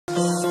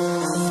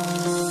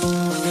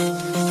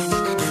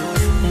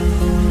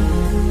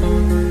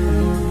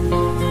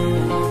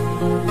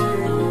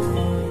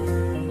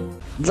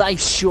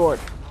Life's short.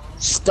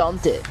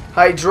 Stunt it.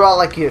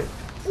 Hydraulic it.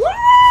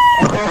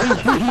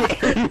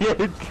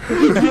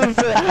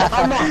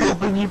 I'm not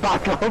helping you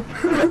back up.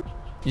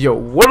 Yo,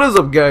 what is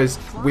up guys?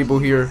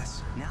 Weeble here.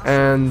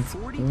 And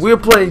we're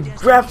playing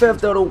Grand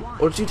Theft Auto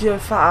or GTA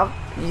 5.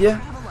 Yeah.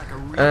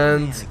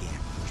 And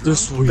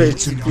This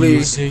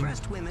basically,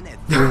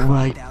 oh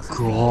my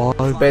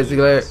god.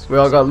 basically, we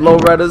all got low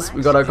riders,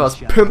 we got our cars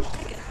pimp,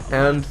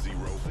 and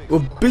we're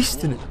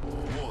beasting it.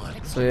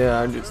 So yeah,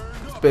 I'm just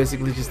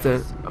basically just a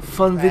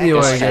fun video,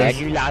 I guess.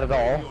 You not at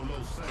all.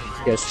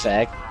 Yes,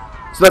 fag.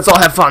 So let's all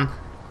have fun.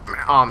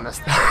 Oh, I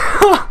missed.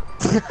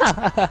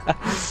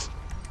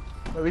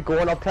 Are we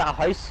going up to our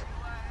house?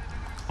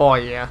 Oh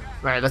yeah.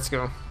 Right, let's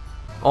go.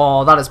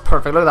 Oh, that is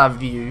perfect. Look at that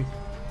view.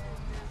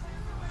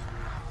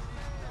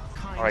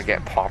 I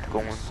get pop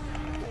going.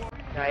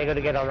 Now you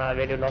gotta get on that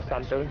radio, Los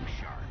Santos.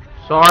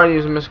 Sorry,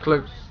 you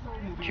misclicked.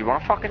 Do you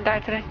want to fucking die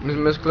today?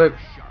 Misclicked.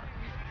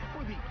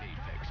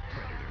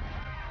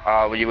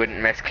 Well, you wouldn't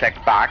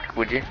misclick back,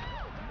 would you?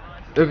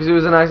 Because it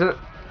was an accident.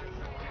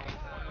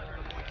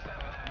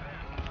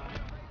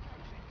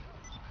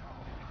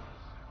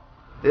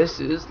 This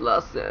is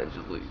Los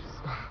Angeles.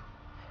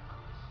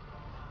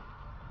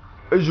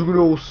 As you can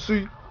all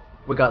see,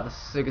 we got the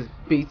sickest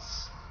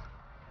beats.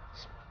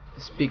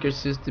 The speaker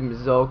system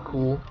is all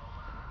cool.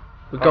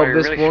 We got you're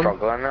this really one.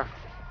 struggling now.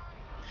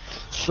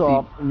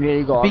 So,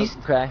 really got Beast.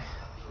 it. Okay.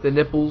 The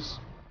nipples.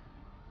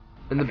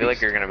 And the I feel like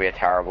beast. you're gonna be a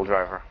terrible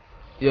driver.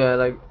 Yeah,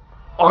 like.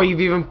 Oh,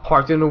 you've even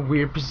parked in a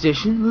weird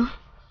position, Luke.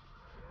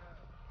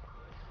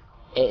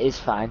 It is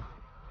fine.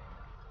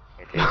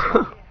 It is.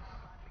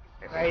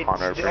 It's Right,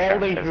 100% all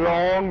these is not.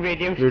 wrong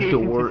radio Your stations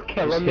door is just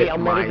killing me. hit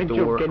I'm not my even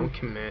door. joking. I'm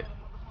commit.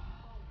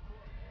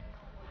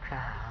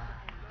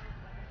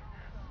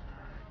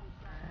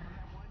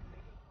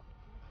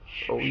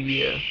 Oh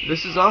yeah,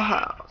 this is our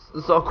house.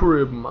 This is our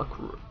crib, my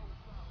crib.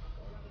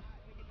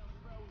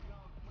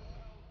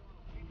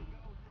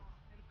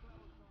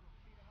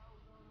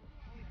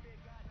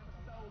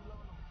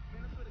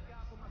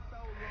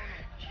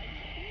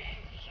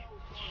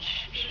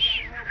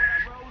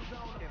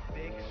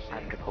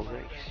 And the police.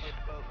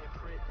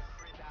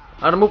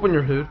 Adam, open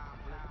your hood.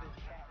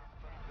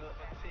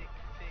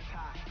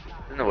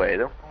 In the way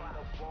though.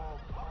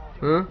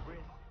 Huh?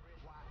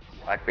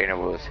 Like being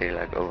able to see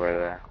like over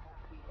there.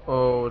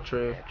 Oh,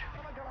 true.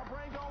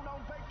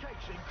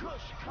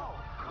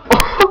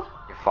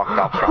 You fucked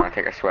up trying to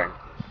take a swing.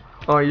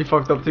 Oh, you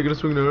fucked up taking a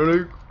swing there,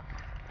 Luke.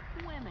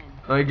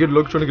 Alright, good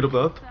luck trying to get up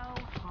that.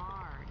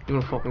 You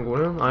gonna fucking go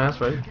in? Aye,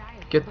 that's right.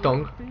 Get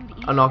dunked.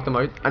 I knocked him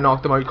out. I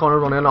knocked him out. Connor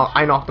running.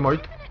 I knocked him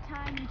out.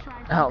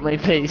 Help me,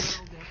 please.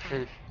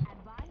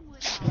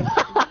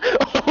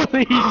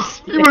 Holy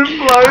shit. You went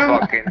flying.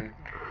 Fucking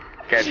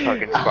get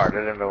fucking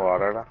squirted in the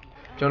water though.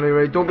 Johnny,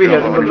 right? Don't be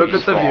hitting, but look at the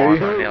Spawn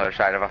view. on the other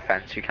side of a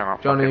fence, you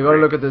cannot. Johnny, you gotta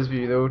look at this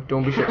view though.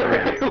 Don't be shooting.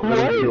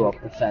 You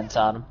up the fence,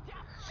 Adam.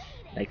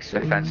 Like so.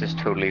 The fence is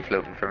totally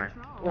floating for me.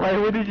 Why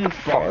would you just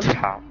fall?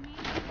 Top.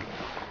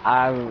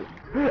 I'm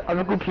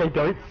gonna go play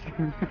darts.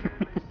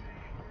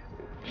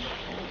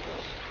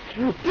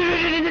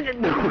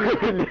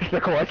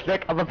 Look, watch,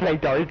 look, I'm gonna play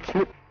darts.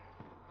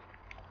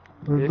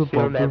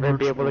 You'll never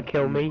be able to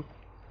kill me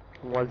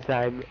once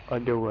I'm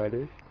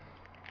underwater.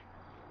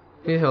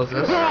 Who the hell's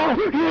this? Oh,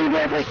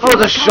 Oh,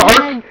 the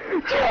shark!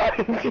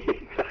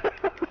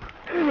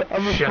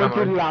 I'm a Shit,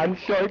 fucking I'm land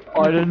shark.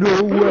 out of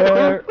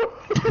nowhere.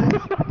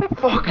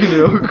 Fucking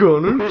hell,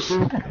 Connor.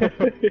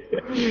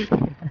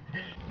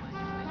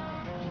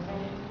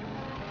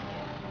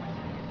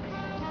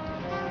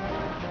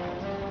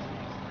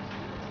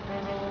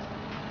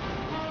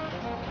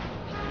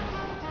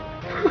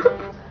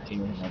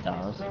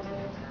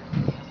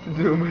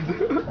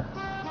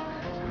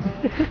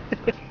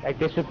 Like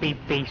this would be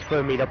beast for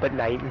a meetup at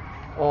night.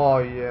 Oh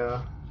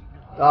yeah.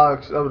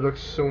 That would look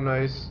so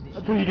nice.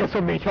 Until you get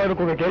some me trying to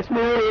go against me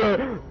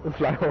and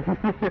fly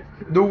home.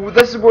 No,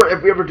 this is where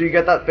if we ever do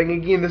get that thing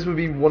again, this would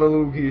be one of the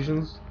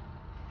locations.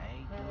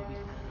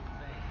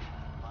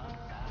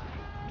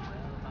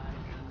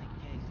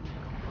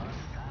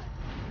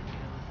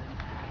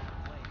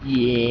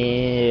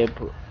 Yeah,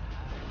 bro.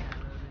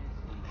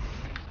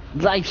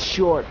 Life's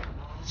short.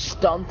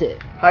 Stunt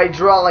it.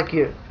 Hydraulic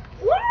it.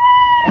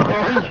 I'm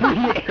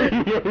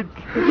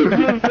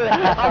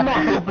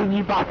not helping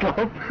you back up.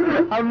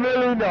 I'm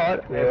really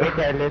not. Yeah.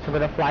 Okay, listen, I'm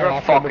gonna fly You're a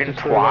off and fucking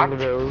just go along the twat.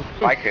 road.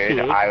 If I could,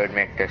 I would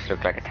make this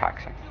look like a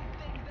taxi.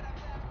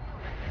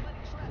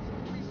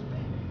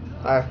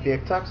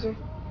 Fake taxi?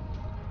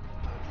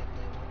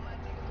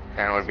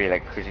 And it would be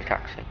like cruising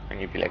taxi, and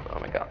you'd be like, oh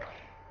my god.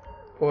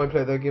 Oh, I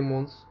played that game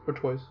once or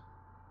twice.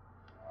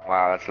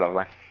 Wow, that's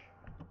lovely.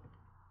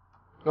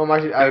 No, I'm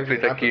actually. I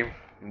played that game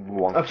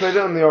once. I played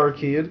it on the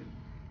arcade.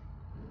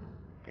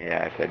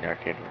 Yeah, I played in the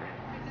arcade.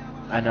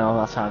 I know,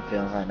 that's how I'm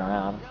feeling right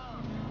now,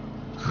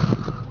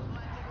 Adam.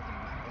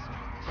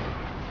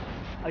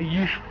 Are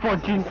you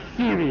fucking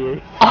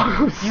serious?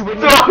 Oh, You would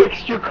stop!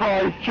 fix your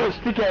car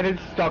just to get it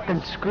stuck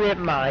and scrape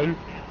mine.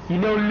 You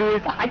know,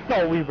 Lewis, I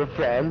thought we were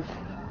friends.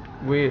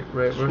 Wait,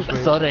 right, where's I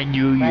me? thought I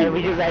knew Right, you.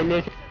 we just, right,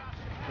 listen.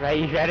 Right,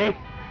 you ready?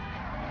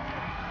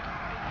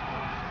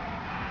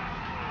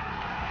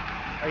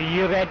 Are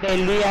you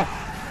ready, Leah?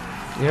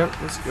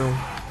 Yep, let's go.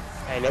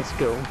 Hey, let's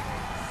go.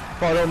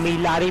 Follow me,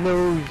 laddie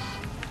moves.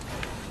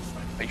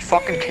 Are you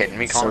fucking kidding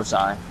me, So Connor?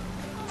 sorry.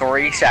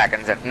 3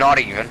 seconds, not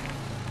even.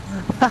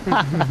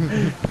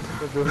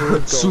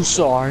 So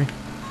sorry.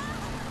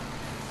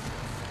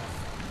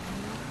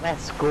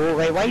 Let's go.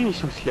 Right, why are you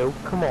so slow?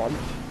 Come on.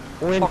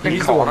 Fucking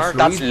He's the one Connor, slow,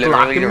 that's he's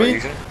literally the blocking me.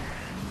 reason.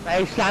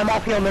 Right, slam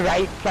off here on the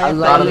right. I Slam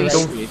love off on the it.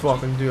 Adam, right. don't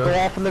fucking do Go it.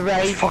 off on the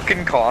right. It's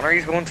fucking Connor,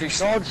 he's going too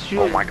Nod straight,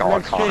 Oh my god,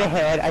 nod straight Connor.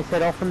 ahead. I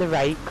said off on the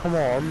right. Come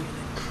on.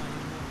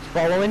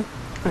 Following.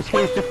 Because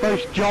here's the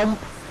first jump.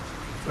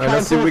 Right,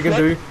 let's see what we can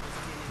do.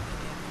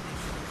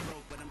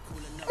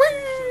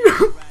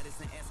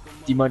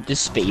 The amount of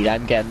speed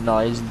I'm getting now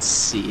is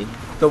insane.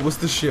 That was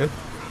the shit.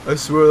 I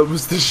swear that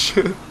was the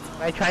shit.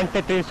 I try and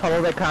fit through this tunnel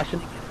without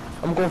crashing.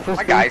 I'm going full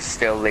My speed. guy's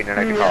still leaning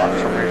out the car for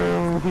some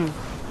reason.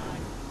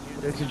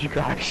 Where did you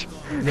crash?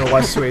 No,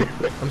 I'm sweet.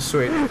 I'm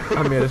sweet.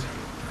 I made it.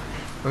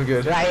 I'm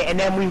good. Right, and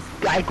then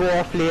I go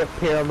off left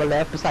here on the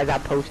left beside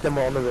that post and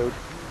we're on the road.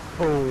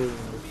 Boom.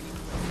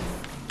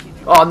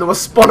 Oh no, I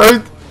spun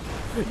out!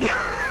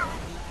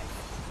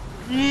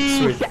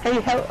 Sweet. Hey,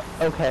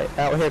 okay,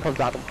 here comes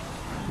Adam.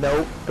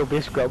 No, don't be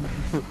a scrub.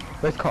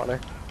 Where's Connor?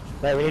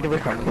 Right, we need to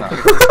recover.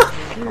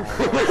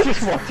 Let's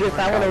just watch it.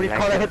 That one already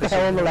Connor hit the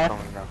hill on the left.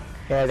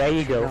 Yeah, there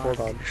you go, hold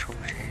on.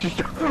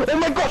 Oh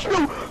my gosh,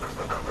 no!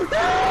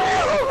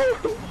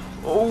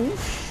 Oh.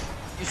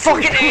 You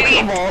fucking Come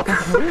idiot! on!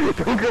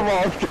 Don't come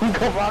on! Don't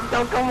come on!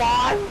 Don't come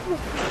on!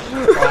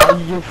 Oh,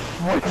 you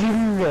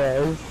fucking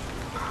mess!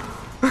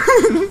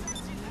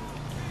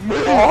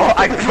 Oh,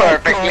 I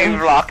perfectly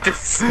blocked it.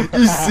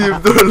 You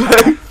saved their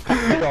life!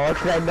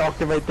 Gosh, I knocked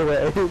him out the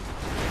way.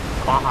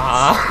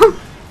 Ah.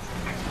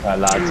 Right,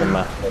 lads, I'm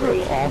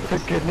Oh, for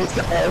goodness!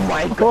 Oh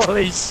my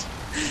gosh!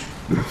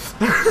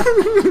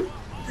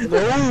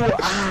 No!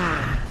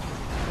 Ah!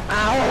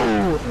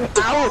 Ow!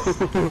 Ow!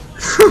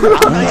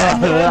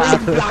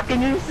 I'm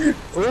blocking you!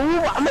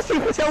 Oh, I'm gonna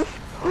save myself!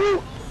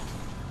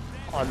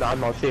 Oh no, I'm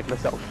not saving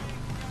myself.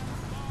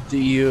 Do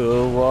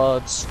you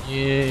watch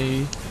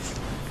me?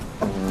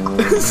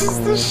 This is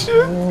the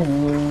shit!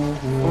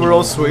 We're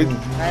all sweet.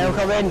 I'll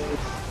come in.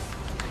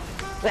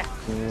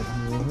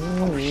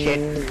 Oh shit.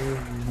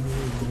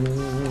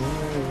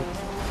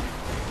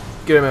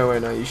 Get him out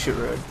right now, you shit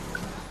red.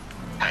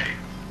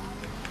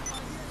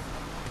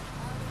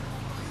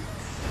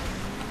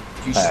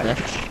 You sniff?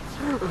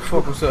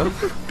 Fuck what's up?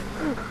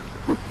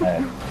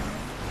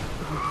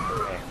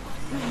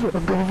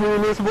 I'm gonna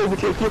ruin this movie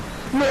ticket.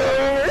 No!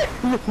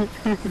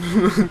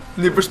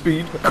 Need for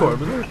speed,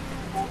 Corbin.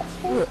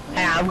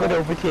 I'm gonna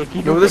overtake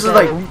you. No, this is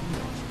like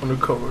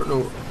undercover.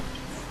 No,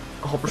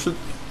 hopper shit.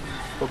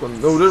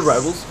 Fucking no, they're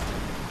rivals.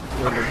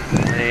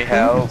 Hey,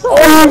 hell.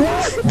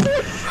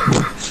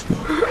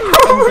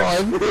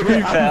 I'm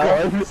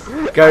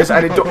gone. Guys,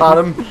 I need to add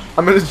him.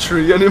 I'm in a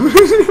tree anyway.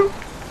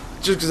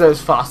 Just because I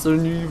was faster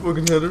than you, you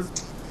fucking hitter.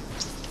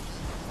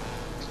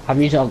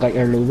 Have you all got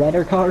your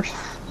lowrider cars?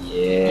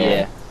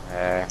 Yeah.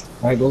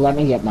 Right, well let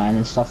me get mine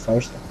and stuff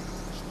first.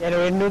 Yeah,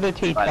 no, you know the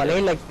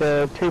T20, like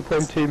the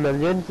 2.2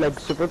 million, like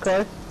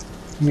supercar?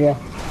 Yeah.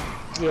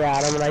 Yeah,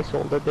 Adam and I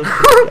sold it. They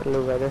just get a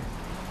low rider.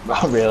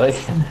 Oh, really?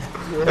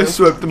 I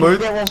swept them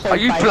out. Are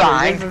you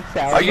blind?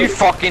 Are you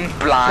fucking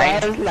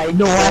blind?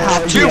 No, I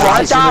have Do you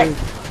want that?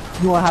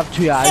 No, I have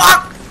 2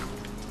 eyes.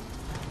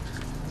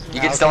 You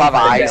can still have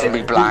eyes and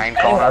be blind,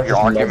 Connor. Your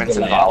argument's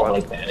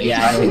invalid.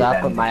 Yeah, I know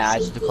that, but my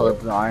eyes are the colour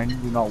brown.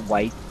 You're not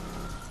white.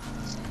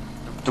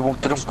 They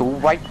don't go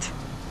right.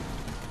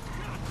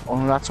 Oh,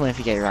 no, that's only if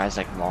you get your eyes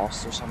like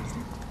lost or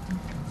something.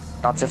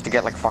 That's if they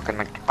get like fucking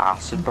like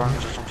acid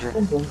burns or some shit.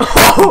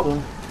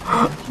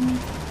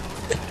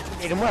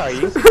 Aiden, where are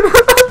you?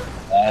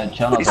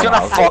 He's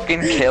gonna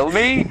fucking kill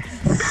me.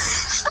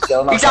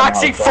 He's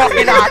actually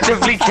fucking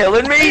actively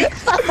killing me.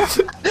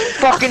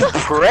 Fucking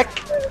prick.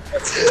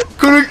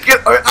 Couldn't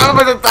get out. I'm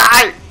about to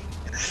die.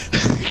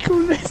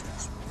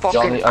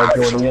 Fucking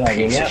Jordan,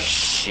 piece yeah. of I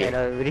shit.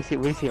 know, where do you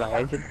see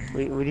mine?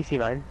 Where do you see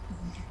mine?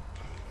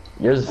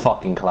 Yours is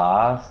fucking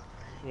class.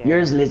 Yeah.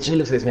 Yours literally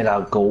looks like it's made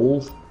out of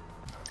gold.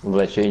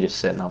 Literally just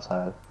sitting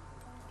outside.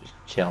 Just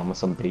chilling with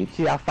some beats.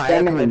 See that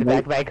fire coming in the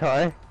back of my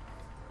car?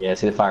 Yeah,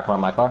 see the fire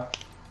coming out of my car?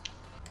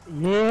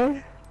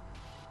 Yeah.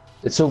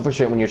 It's so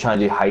frustrating when you're trying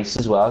to do heists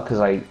as well, because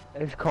like,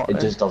 It's caught it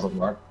just doesn't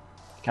work.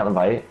 You can't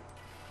invite.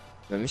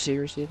 Let me see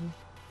your receiving.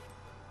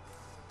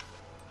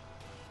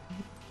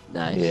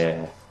 Nice.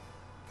 Yeah.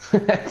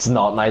 It's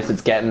not nice,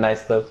 it's getting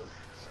nice though.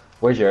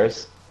 Where's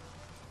yours?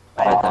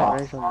 Right there.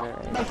 Where's on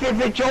there? My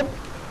favorite jump!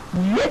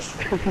 Yes!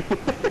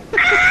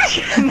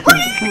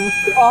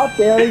 Oh,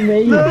 daring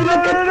me! Look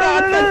at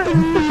that!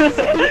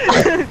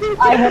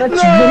 I had a tree!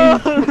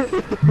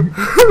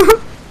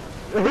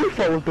 Who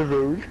followed the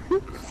road?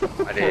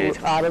 I did.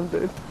 Adam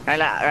did.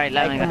 Right,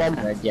 let me Come on.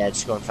 go. Yeah,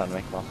 just go in front of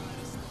me, come on.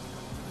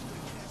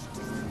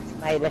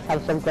 Right, let's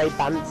have some great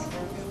bands.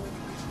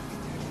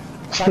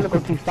 I'm trying to go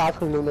too fast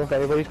because I don't know if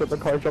anybody's got the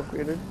cars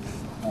upgraded.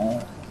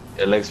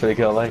 It looks pretty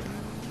cool, like.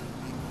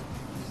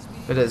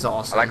 It is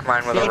awesome. I like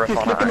mine with a Like roof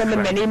just on it. looking on the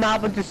Actually. mini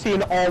map and just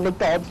seeing all the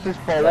dots just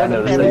falling. I know,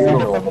 and this then is it's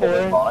a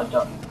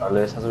before. Or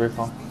Lewis has a roof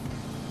on.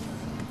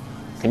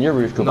 Can your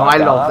roof go No, back I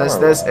down, love this. or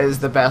This what? is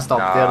the best No,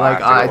 update. I Like, have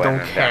to I go in don't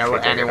and care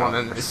what definitely take it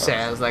anyone off first.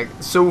 says. Like,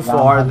 so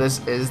far, this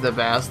is the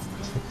best.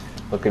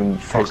 Fucking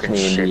pushed Fucking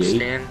me in shit the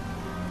stain.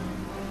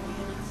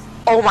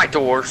 Oh my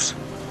doors.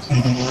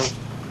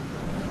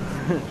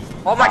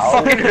 Oh my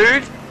fucking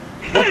hood.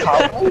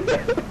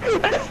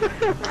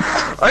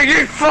 Are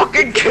you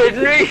fucking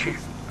kidding me?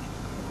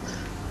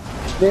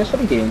 There's for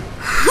the game.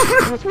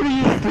 What are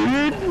you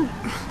doing?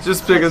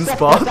 Just picking Stop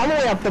spots. this, I'm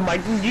way up the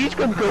mountain. You just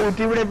go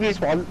do whatever you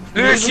want.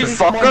 Lewis, you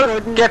Come on, fucker.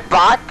 Jordan. Get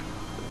back.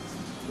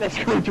 Let's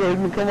go,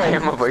 Jordan. Come I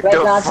am on. about to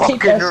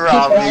fucking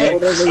rob you.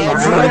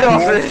 Right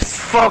off this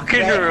fucking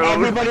Right,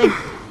 road. everybody,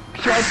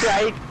 short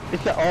right.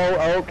 It's a,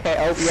 oh, okay.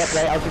 Oh, yep,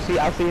 right.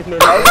 I'll see you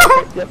later.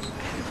 Yep.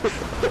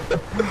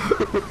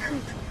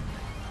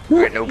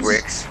 Right, no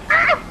brakes.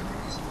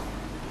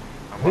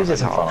 Who's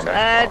this in front of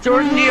me?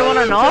 Jordan, do you want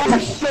to knock?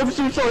 I'm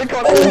so sorry,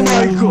 Connor. Oh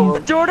my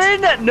god.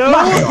 Jordan, no!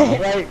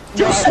 Right,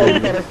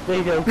 Jordan. There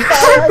you go.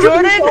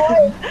 Jordan!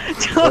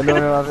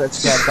 No,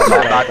 that's good.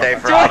 Bad day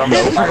for Adam.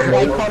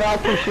 Right, Connor, I'll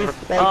push you.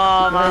 Right,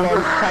 Oh, man. hang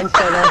on, thanks,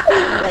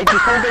 Connor. Right,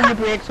 just hold on your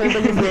brakes, hold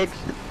on your brakes.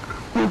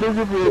 Hold on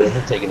your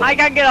brakes. Taking I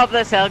can't get up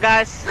this hill,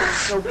 guys.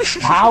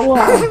 Power!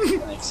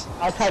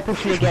 I'll try to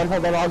push you again,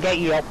 hold on, I'll get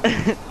you up.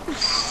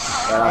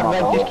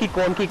 Right, just keep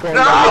going, keep going.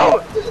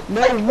 No!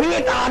 No,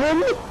 wait,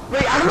 Adam!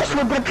 Wait, Adam, I was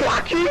hoping to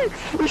clock you!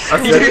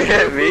 You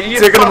hit me. You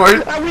Taking him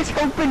fucking- out. I was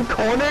hoping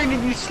corner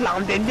and you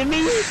slammed into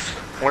me!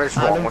 What is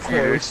And wrong of with you?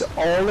 course,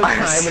 all the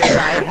time when I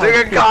have Look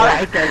at people, God.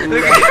 I get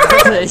Look you.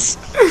 at Please.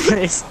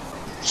 Please.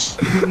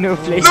 No,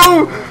 please.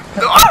 No!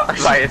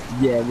 Right.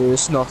 Yeah, but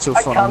it's not so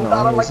funny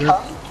now, is it?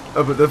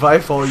 Oh, but if I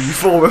fall, you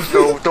fall with me.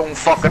 No, don't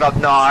fuck it up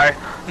now.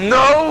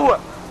 No!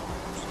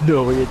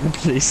 No, Aiden,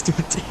 please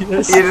don't do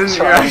this. Aiden,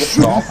 Trying to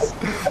stop.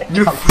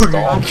 you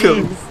fucking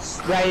killed me.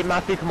 Right,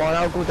 Matthew, come on,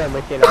 I'll go down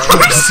with you now.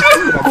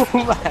 Oh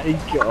my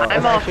god.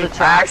 I'm off the I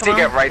track. actually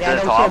get right Yeah, to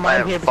the don't top show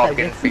mine and here beside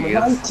fucking you. feel.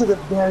 Right to the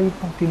very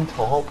fucking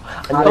top.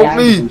 Help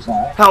me!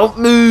 Help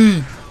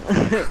me!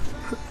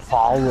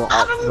 Follow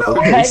up. No,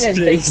 I please, didn't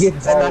please. think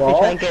you'd Right, Matthew, fall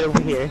try off. and get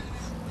over here.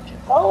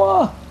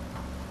 Power!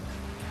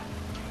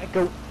 Right,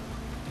 go.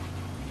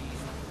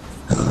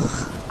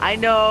 I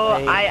know,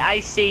 Right. I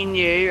seen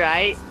you,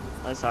 right?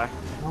 Oh, sorry.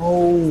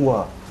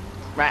 No!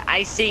 Right,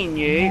 I seen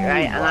you,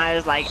 right? And I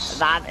was like,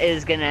 that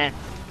is gonna...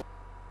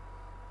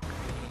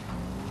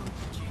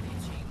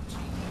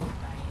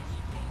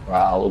 Right,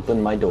 I'll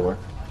open my door.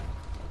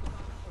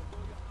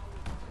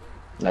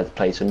 Let's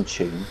play some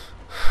tune.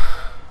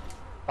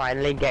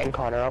 Finally getting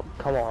Connor up,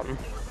 come on.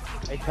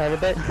 Right, turn a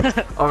bit.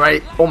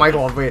 Alright, oh my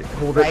god, wait,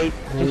 hold it. Right,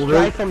 just Hold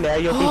drive it. from there,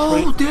 you'll be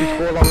Oh, sweet. damn. Just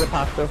go along the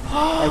path though.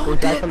 Right, go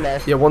drive from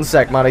there. Yeah, one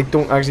sec, man, I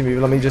don't actually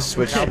move, let me just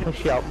switch. I'll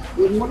push you up.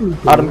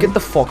 Adam, get the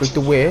fuck out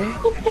the way.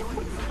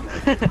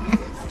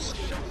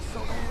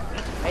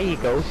 There you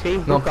go, see?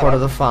 Not part of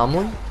the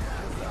family.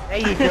 There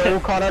you go,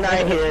 Connor,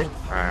 now here.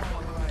 Alright.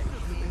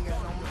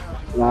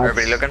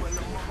 Everybody looking?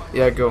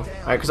 Yeah, go.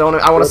 Alright, cause I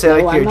wanna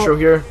say like the intro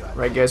here.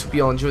 Right guys, hope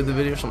you all enjoyed the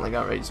video or something like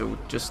that, right? So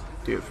just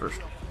do it first.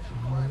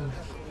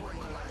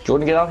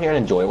 Jordan, get out here and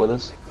enjoy it with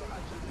us.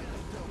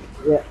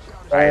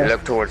 Alright,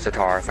 look towards the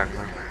tower thing.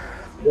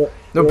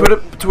 No, put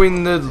it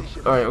between the...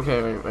 Alright,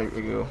 okay, right,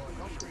 we go.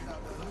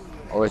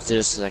 Or is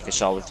this like a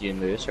shot with you and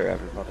Lewis or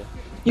everybody?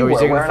 No, he's were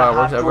taking the wearing a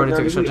fireworks, hat, everybody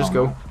Jordan, take a shot, just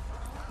go.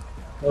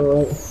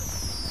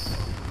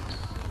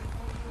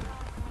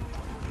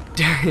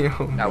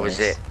 Damn. That was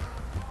it.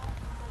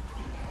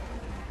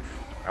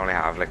 I only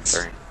have like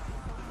 3.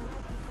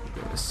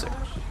 Sick.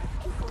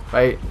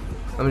 Right,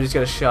 let me just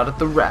get a shot at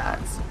the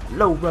rats.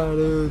 Low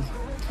riders.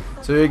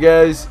 So yeah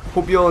guys,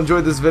 hope you all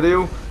enjoyed this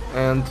video,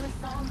 and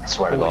I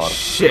swear to holy God.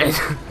 shit.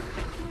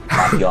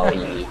 Y'all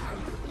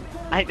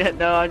I don't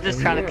know, I'm just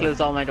trying to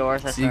close all my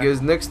doors. I See you swear.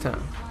 guys next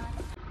time.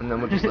 And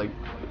then we'll just like,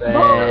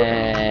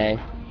 Hey.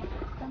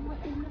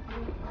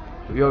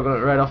 we all gonna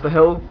ride off the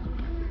hill.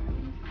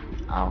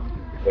 Ow.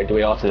 Wait, do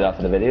we all do that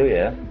for the video?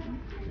 Yeah.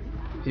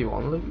 If you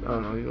want to, like, oh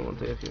no, you don't want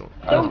to if you want.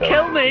 Don't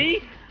kill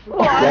me!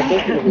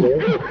 Right,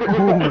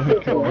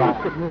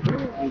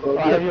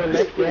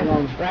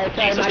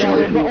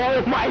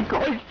 oh my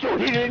god,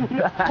 Jordan!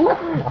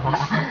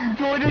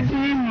 Jordan, do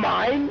you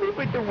mind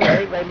with the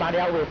way? Right, Maddie,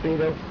 I'll wait for you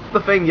though.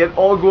 The thing yet,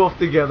 all go off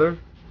together.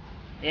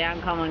 Yeah,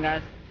 I'm coming,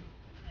 guys.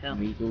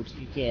 We go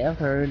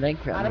together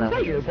like Adam, is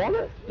that your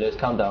bonnet? Just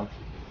calm down.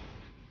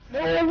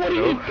 No, what are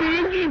you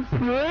doing, you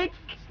prick?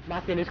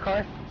 Matthew in his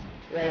car?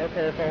 Right,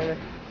 okay, follow me.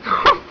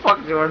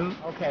 Fuck Jordan.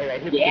 Okay,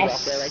 right, he'll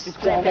yes. There, right,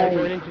 just go up there,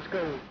 Jordan, just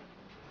go.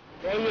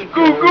 There you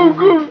go. Go, go,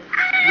 go.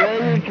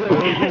 There you go.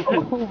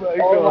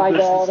 Oh my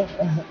God.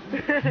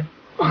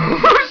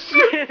 Oh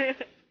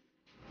shit.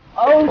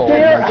 Oh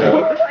dear.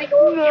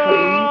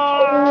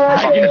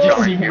 I can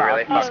just see me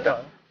really fucked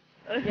up.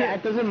 Yeah,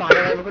 it doesn't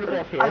matter, right, we're gonna go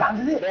up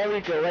here. There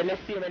we go, right,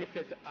 let's see how many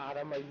flips.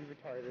 Adam, are you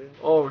retarded?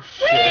 Oh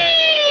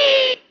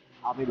shit.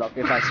 I'll be lucky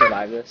if I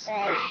survive this.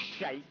 Oh,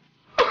 shite.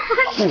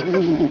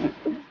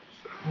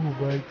 Oh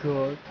my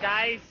god.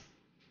 Guys,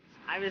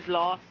 I was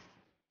lost.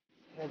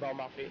 Hold on,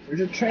 Matthew. There's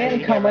a I need train to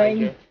get around coming!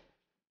 you.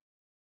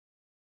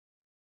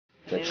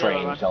 The Neither train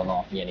am I. shall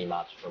not be any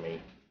match for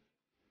me.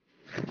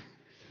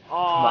 Oh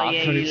on,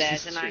 yeah, you finish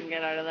this legend. I shit. can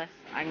get out of this.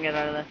 I can get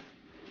out of this.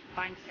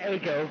 Thanks. There we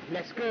go.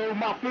 Let's go,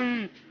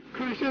 Matthew.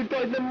 Cruising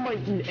down the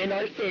mountain in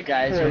our six.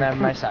 Guys,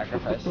 remember my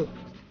sacrifice.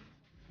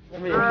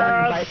 Remember your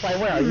sacrifice.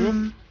 Why, where are you?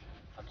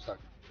 I'm stuck.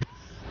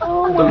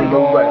 Oh Don't my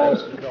know where.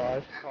 Oh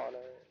god, Connor.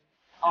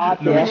 Ah,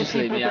 No, yes. just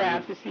leave me. I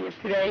have to save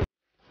today.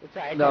 It's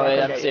alright, No, Connor, I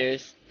can I'm get you.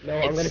 serious. No,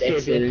 I'm gonna It's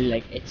save you. literally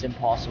like it's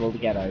impossible to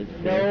get out.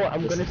 No,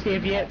 I'm Just- gonna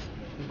save you.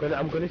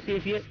 I'm gonna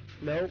save you.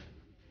 No,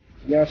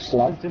 You're a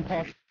slut. it's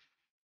impossible.